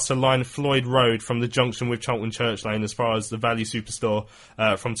asked to line Floyd Road from the junction with Charlton Church Lane as far as the Valley Superstore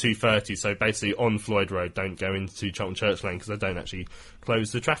from 2:30. So basically on Floyd Road, don't go into Charlton Church Lane because they don't actually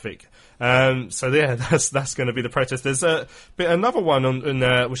close the traffic. So yeah, that's going to be the protest. There's another one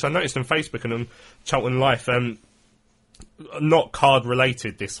on which I noticed on Facebook and on Charlton Life. Not Card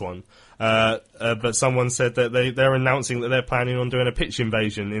related, this one. But someone said that they're announcing that they're planning on doing a pitch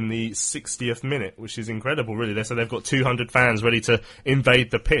invasion in the 60th minute, which is incredible, really. They said they've got 200 fans ready to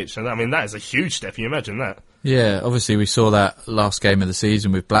invade the pitch. And I mean, that is a huge step. Can you imagine that? Yeah, obviously we saw that last game of the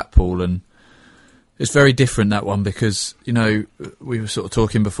season with Blackpool, and it's very different, that one, because, you know, we were sort of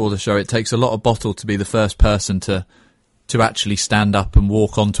talking before the show, it takes a lot of bottle to be the first person to actually stand up and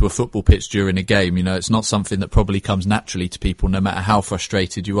walk onto a football pitch during a game. You know, it's not something that probably comes naturally to people, no matter how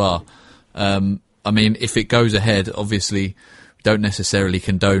frustrated you are. I mean, if it goes ahead, obviously, we don't necessarily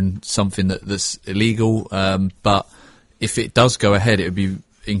condone something that's illegal, but if it does go ahead, it would be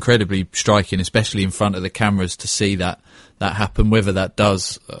incredibly striking, especially in front of the cameras, to see that happen. Whether that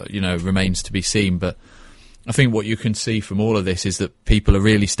does, remains to be seen. But I think what you can see from all of this is that people are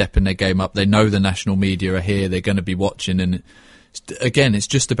really stepping their game up. They know the national media are here. They're going to be watching. And again, it's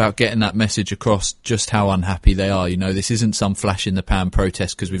just about getting that message across, just how unhappy they are. You know, this isn't some flash-in-the-pan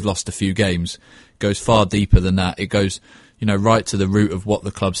protest because we've lost a few games. It goes far deeper than that. It goes, right to the root of what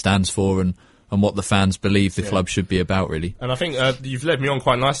the club stands for and what the fans believe the club should be about, really. And I think you've led me on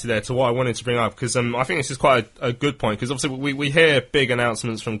quite nicely there to what I wanted to bring up, because I think this is quite a good point, because obviously we hear big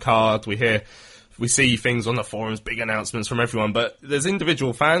announcements from Card, we see things on the forums, big announcements from everyone, but there's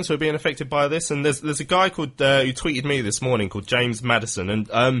individual fans who are being affected by this, and there's a guy called who tweeted me this morning called James Madison,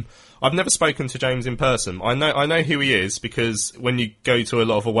 and I've never spoken to James in person. I know who he is, because when you go to a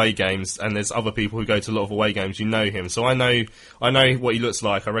lot of away games, and there's other people who go to a lot of away games, you know him. So I know what he looks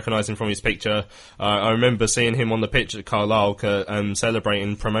like. I recognise him from his picture. I remember seeing him on the pitch at Carlisle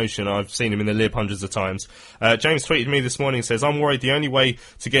celebrating promotion. I've seen him in the Lib hundreds of times. James tweeted me this morning, says, "I'm worried the only way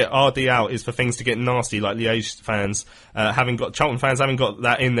to get RD out is for things to get nasty, like Liège fans. Charlton fans haven't got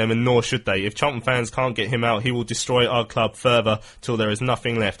that in them, and nor should they. If Charlton fans can't get him out, he will destroy our club further till there is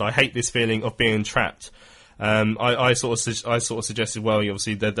nothing left. I hate this feeling of being trapped." I sort of suggested, well,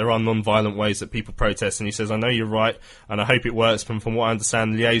 obviously there are non-violent ways that people protest, and he says, I know you're right, and I hope it works. From what I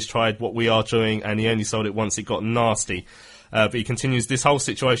understand, Liège tried what we are doing, and he only sold it once it got nasty. But he continues, this whole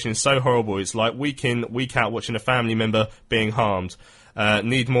situation is so horrible. It's like week in, week out watching a family member being harmed.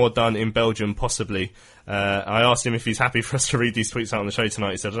 Need more done in Belgium, possibly. I asked him if he's happy for us to read these tweets out on the show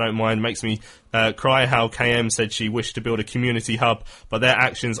tonight. He said, I don't mind. Makes me cry how KM said she wished to build a community hub, but their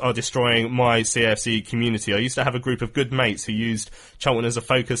actions are destroying my CFC community. I used to have a group of good mates who used Charlton as a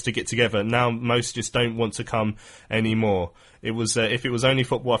focus to get together. Now most just don't want to come anymore. It was if it was only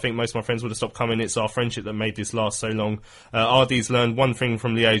football, I think most of my friends would have stopped coming. It's our friendship that made this last so long. RD's learned one thing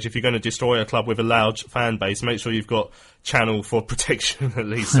from Liège: if you're going to destroy a club with a loud fan base, make sure you've got channel for protection at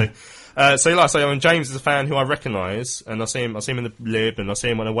least. So like I say, James is a fan who I recognise, and I see him in the Lib, and I see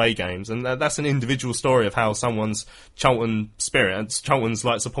him on away games, and that's an individual story of how someone's Charlton spirit and Charlton's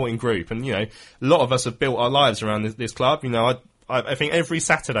like supporting group. And a lot of us have built our lives around this club. I think every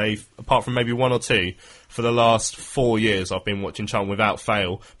Saturday, apart from maybe one or two, for the last 4 years, I've been watching Charlton without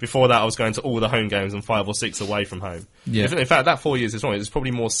fail. Before that, I was going to all the home games and 5 or 6 away from home. Yeah. In fact, that 4 years is wrong. It's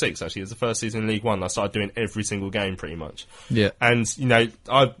probably more 6, actually. It was the first season in League One. I started doing every single game, pretty much. Yeah. And,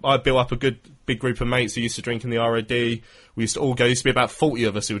 I built up a good big group of mates who used to drink in the ROD. We used to all go. There used to be about 40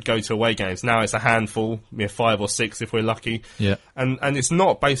 of us who would go to away games. Now it's a handful, 5 or 6 if we're lucky. Yeah. And it's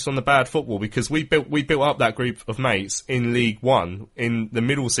not based on the bad football, because we built up that group of mates in League One, in the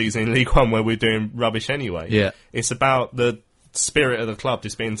middle season in League One, where we're doing rubbish anyway. Yeah. It's about the spirit of the club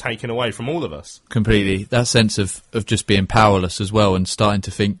just being taken away from all of us. Completely. That sense of just being powerless as well, and starting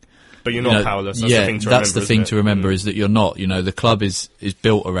to think. But you're not powerless. That's the thing to remember. That's the thing to remember, is that you're not. The club is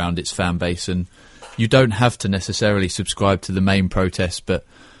built around its fan base, and you don't have to necessarily subscribe to the main protest, but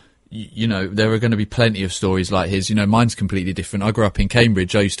there are going to be plenty of stories like his. Mine's completely different. I grew up in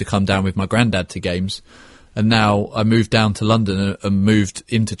Cambridge. I used to come down with my granddad to games, and now I moved down to London and moved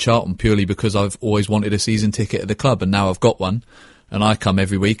into Charlton purely because I've always wanted a season ticket at the club, and now I've got one, and I come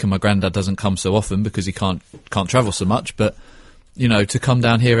every week, and my granddad doesn't come so often because he can't travel so much, but to come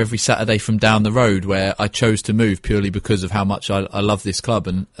down here every Saturday from down the road, where I chose to move purely because of how much I love this club,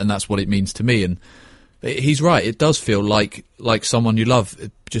 and that's what it means to me. And he's right, it does feel like someone you love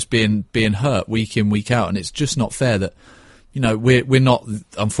just being hurt week in, week out, and it's just not fair that, we're not,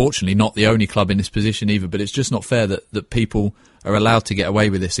 unfortunately, not the only club in this position either, but it's just not fair that people are allowed to get away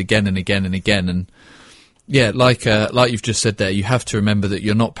with this again and again and again. And yeah, like you've just said there, you have to remember that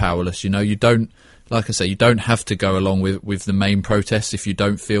you're not powerless. You don't, like I say, you don't have to go along with the main protests if you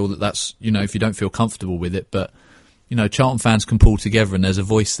don't feel that's, if you don't feel comfortable with it. But, Charlton fans can pull together, and there's a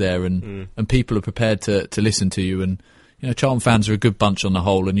voice there, and people are prepared to listen to you. And, Charlton fans are a good bunch on the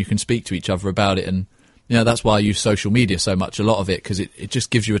whole, and you can speak to each other about it. And, that's why I use social media so much, a lot of it, because it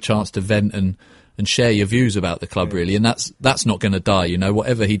just gives you a chance to vent and share your views about the club, really. And that's not going to die.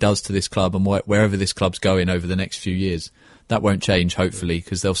 Whatever he does to this club and wherever this club's going over the next few years, that won't change, hopefully,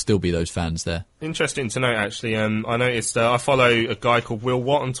 because there'll still be those fans there. Interesting to note, actually. I noticed I follow a guy called Will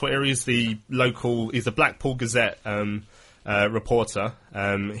Watt on Twitter. He's the Blackpool Gazette reporter.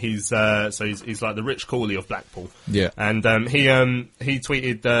 He's like the Rich Cooley of Blackpool. Yeah. And he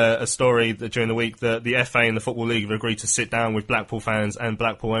tweeted a story that during the week that the FA and the Football League have agreed to sit down with Blackpool fans and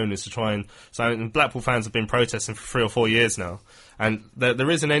Blackpool owners to try and. So Blackpool fans have been protesting for 3 or 4 years now, and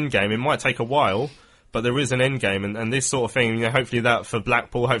there is an end game. It might take a while, but there is an end game, and this sort of thing, hopefully that for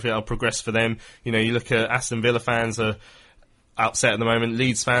Blackpool, hopefully that'll progress for them. You look at Aston Villa fans are upset at the moment.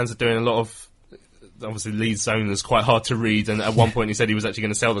 Leeds fans are doing a lot of, obviously Leeds owners quite hard to read, and at one point he said he was actually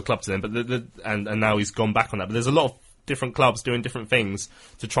going to sell the club to them, but and now he's gone back on that. But there's a lot of different clubs doing different things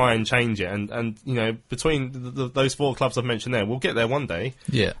to try and change it, and between those 4 clubs I've mentioned there, we'll get there one day.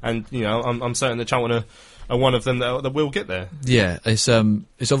 Yeah. And I'm certain that Charlton are one of them that will get there. Yeah, it's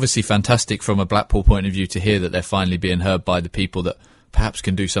obviously fantastic from a Blackpool point of view to hear that they're finally being heard by the people that perhaps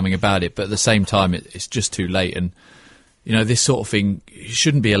can do something about it, but at the same time it's just too late. And this sort of thing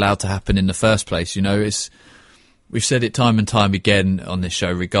shouldn't be allowed to happen in the first place. We've said it time and time again on this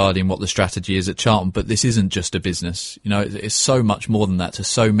show regarding what the strategy is at Charlton, but this isn't just a business. It's so much more than that to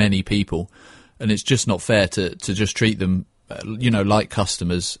so many people, and it's just not fair to just treat them, like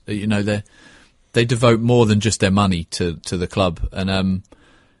customers. They devote more than just their money to the club, and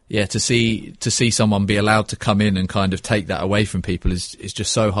to see someone be allowed to come in and kind of take that away from people is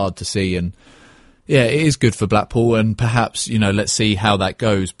just so hard to see. And yeah, it is good for Blackpool, and perhaps let's see how that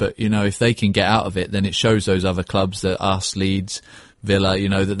goes. But if they can get out of it, then it shows those other clubs, that us, Leeds, Villa,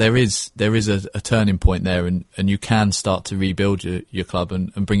 that there is a turning point there, and you can start to rebuild your club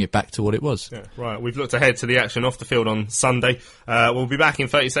and bring it back to what it was. Yeah, right. We've looked ahead to the action off the field on Sunday. We'll be back in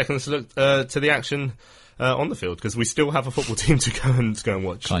 30 seconds to look to the action on the field, because we still have a football team to go and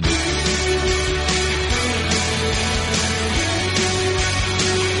watch. Kind of.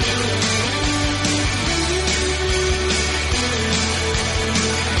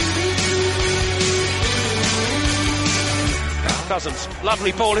 Cousins,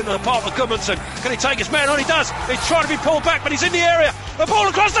 lovely ball into the path of Goodmanson. Can he take his man on? He does. He's trying to be pulled back, but he's in the area. The ball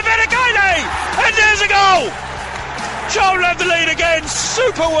across the Benicali, and there's a goal. Charlton have the lead again.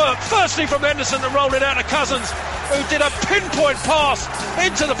 Super work, firstly from Henderson to roll it out to Cousins, who did a pinpoint pass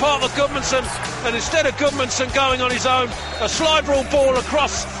into the path of Goodmanson, and instead of Goodmanson going on his own, a slide rule ball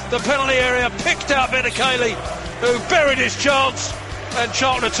across the penalty area, picked out Benicali, who buried his chance, and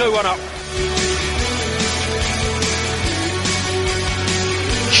Charlton are 2-1 up.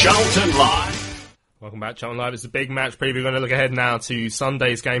 Charlton Live. Welcome back, Charlton Live. It's a big match preview. We're going to look ahead now to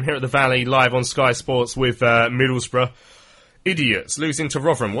Sunday's game here at the Valley, live on Sky Sports with Middlesbrough. Idiots losing to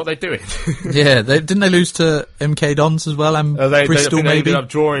Rotherham. What are they doing? Yeah, didn't they lose to MK Dons as well, and Bristol they maybe? ended up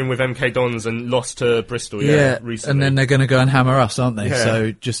drawing with MK Dons and lost to Bristol, recently. And then they're going to go and hammer us, aren't they? Yeah.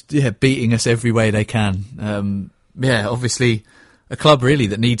 So just beating us every way they can. Obviously a club really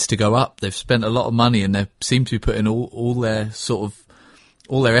that needs to go up. They've spent a lot of money and they seem to be putting all their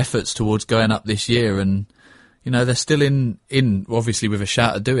efforts towards going up this year, and they're still in obviously with a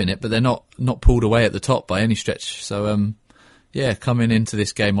shout of doing it, but they're not pulled away at the top by any stretch. So coming into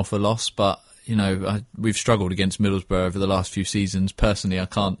this game off a loss, but we've struggled against Middlesbrough over the last few seasons. Personally, I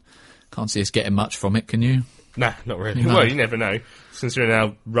can't see us getting much from it. Can you? Nah, not really. No. Well, you never know, considering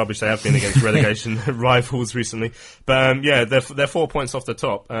how rubbish they have been against relegation rivals recently. But they're 4 points off the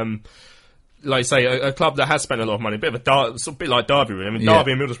top. Like you say, a club that has spent a lot of money, a bit like Derby. Really. I mean,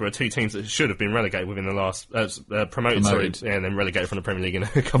 Derby and Middlesbrough are two teams that should have been relegated within the last promoted. Sorry, and then relegated from the Premier League in a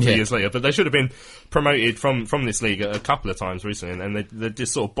couple of years later. But they should have been promoted from this league a couple of times recently, and they're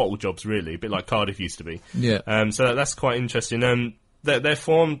just sort of bottle jobs, really, a bit like Cardiff used to be. Yeah. So that's quite interesting. Their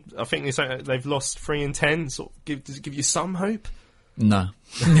form, I think they've lost 3 in 10. Sort of does it give you some hope? No,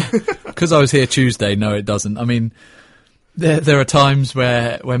 because I was here Tuesday. No, it doesn't. I mean, there are times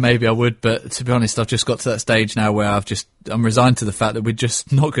where maybe I would, but to be honest, I've just got to that stage now where I'm resigned to the fact that we're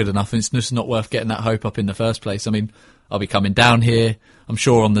just not good enough, and it's just not worth getting that hope up in the first place. I mean, I'll be coming down here, I'm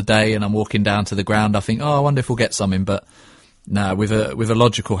sure, on the day, and I'm walking down to the ground. I think, I wonder if we'll get something, but no, with a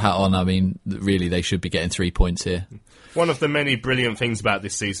logical hat on, I mean, really, they should be getting 3 points here. One of the many brilliant things about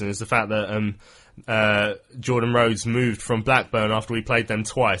this season is the fact that Jordan Rhodes moved from Blackburn after we played them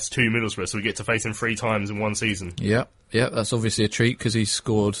twice to Middlesbrough, so we get to face him 3 times in one season. Yeah, that's obviously a treat because he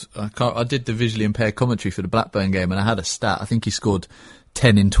scored. I did the visually impaired commentary for the Blackburn game, and I had a stat. I think he scored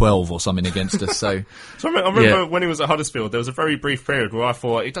 10 in 12 or something against us. So I remember when he was at Huddersfield, there was a very brief period where I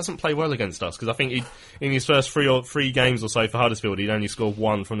thought he doesn't play well against us, because I think in his first three games or so for Huddersfield, he'd only scored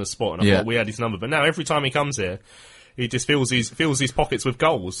 1 from the spot, and I thought we had his number. But now every time he comes here, he just fills his pockets with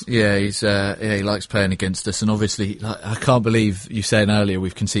goals. Yeah, he likes playing against us, and obviously, I can't believe you saying earlier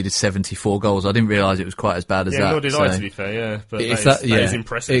we've conceded 74 goals. I didn't realise it was quite as bad as that. Nor did I, to be fair. Yeah, but that is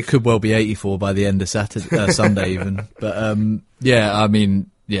impressive. It could well be 84 by the end of Sunday even. But I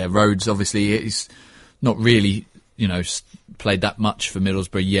mean, Rhodes obviously he's not really played that much for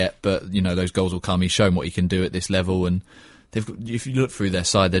Middlesbrough yet, but those goals will come. He's shown what he can do at this level, and if you look through their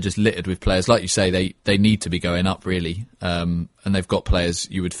side, they're just littered with players. Like you say, they need to be going up, really. And they've got players,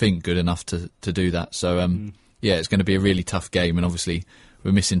 you would think, good enough to do that. So, it's going to be a really tough game. And obviously,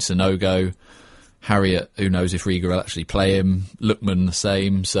 we're missing Sonogo. Harriet, who knows if Riga will actually play him. Lookman, the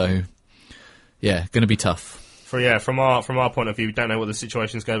same. So, going to be tough. From our point of view, we don't know what the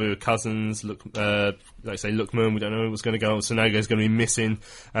situation's going to be with Cousins. Lookman, we don't know what's going to go on. Sonogo's going to be missing.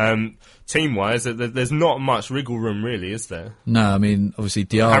 Team-wise, there's not much wriggle room, really, is there? No, I mean, obviously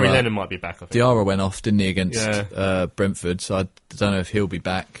Diarra... Harry Lennon might be back, I think. Diarra went off, didn't he, against Brentford, so I don't know if he'll be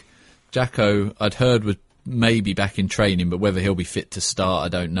back. Jacko, I'd heard, was maybe back in training, but whether he'll be fit to start, I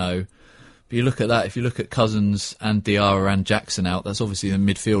don't know. But you look at that, if you look at Cousins and Diarra and Jackson out, that's obviously the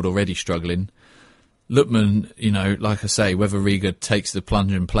midfield already struggling. Lookman, like I say, whether Riga takes the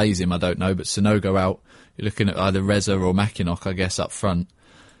plunge and plays him, I don't know. But Sonogo out, you're looking at either Reza or Mackinock, I guess, up front.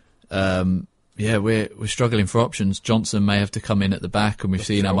 We're struggling for options. Johnson may have to come in at the back, and we've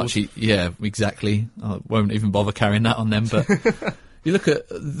seen how much he... Yeah, exactly. I won't even bother carrying that on them. But you look at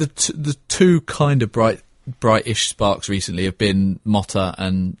the two kind of brightish sparks recently have been Motta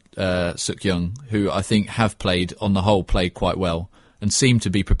and Suk Young, who I think have played, on the whole, played quite well, and seem to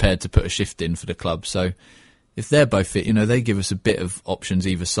be prepared to put a shift in for the club. So, if they're both fit, they give us a bit of options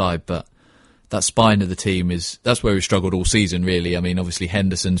either side, but that spine of the team that's where we've struggled all season, really. I mean, obviously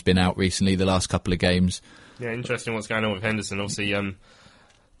Henderson's been out recently the last couple of games. Yeah, interesting what's going on with Henderson. Obviously,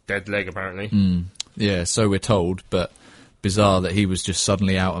 dead leg apparently. Yeah, so we're told, but bizarre that he was just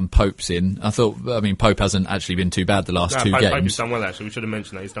suddenly out and Pope's in. Pope hasn't actually been too bad the last two games. Pope has done well, actually. We should have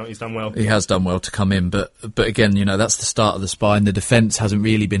mentioned that. He's done well. He has done well to come in, but again, that's the start of the spine. The defence hasn't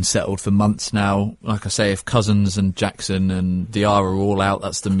really been settled for months now. Like I say, if Cousins and Jackson and Diarra are all out,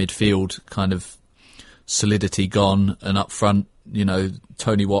 that's the midfield kind of solidity gone. And up front,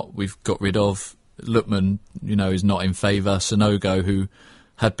 Tony Watt we've got rid of. Lookman, is not in favour. Sonogo, who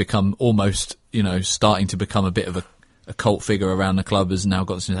had become almost, starting to become a bit of a cult figure around the club, has now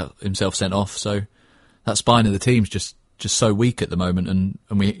got himself sent off. So that spine of the team's just so weak at the moment, and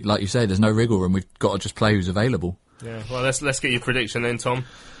we, like you say, there's no wriggle room. We've got to just play who's available. Yeah, well, let's get your prediction then, Tom.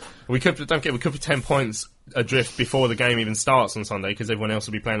 We could be 10 points adrift before the game even starts on Sunday because everyone else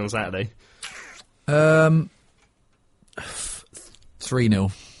will be playing on Saturday. 3-0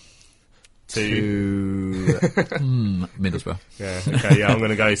 to Middlesbrough. Yeah, okay, yeah, I'm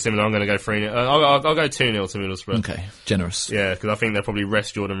going to go similar. I'm going to go 3-0. I'll go 2-0 to Middlesbrough. Okay, generous. Yeah, because I think they'll probably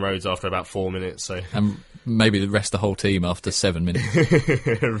rest Jordan Rhodes after about 4 minutes. So maybe rest the whole team after 7 minutes.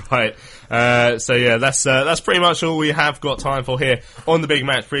 Right. So yeah, that's pretty much all we have got time for here on the Big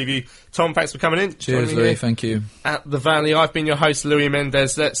Match Preview. Tom, thanks for coming in. Cheers, Louis. Thank you. At the Valley, I've been your host, Louis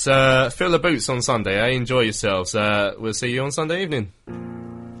Mendez. Let's fill the boots on Sunday. Enjoy yourselves. We'll see you on Sunday evening.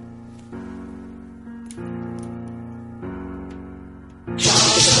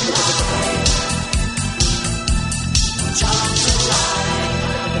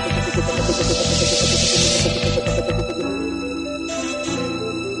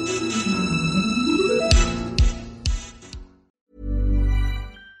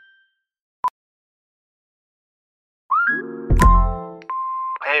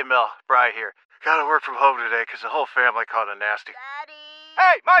 Hey, Mel, Bri here. Gotta work from home today because the whole family caught a nasty... Daddy!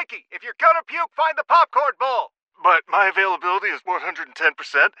 Hey, Mikey! If you're gonna puke, find the popcorn bowl! But my availability is 110%.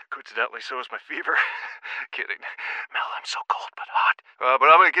 Coincidentally, so is my fever. Kidding. Mel, I'm so cold but hot.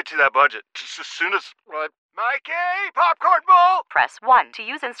 But I'm gonna get you that budget just as soon as... Mikey! Popcorn bowl! Press 1 to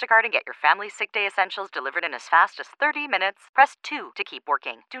use Instacart and get your family sick day essentials delivered in as fast as 30 minutes. Press 2 to keep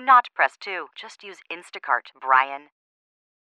working. Do not press 2. Just use Instacart, Brian.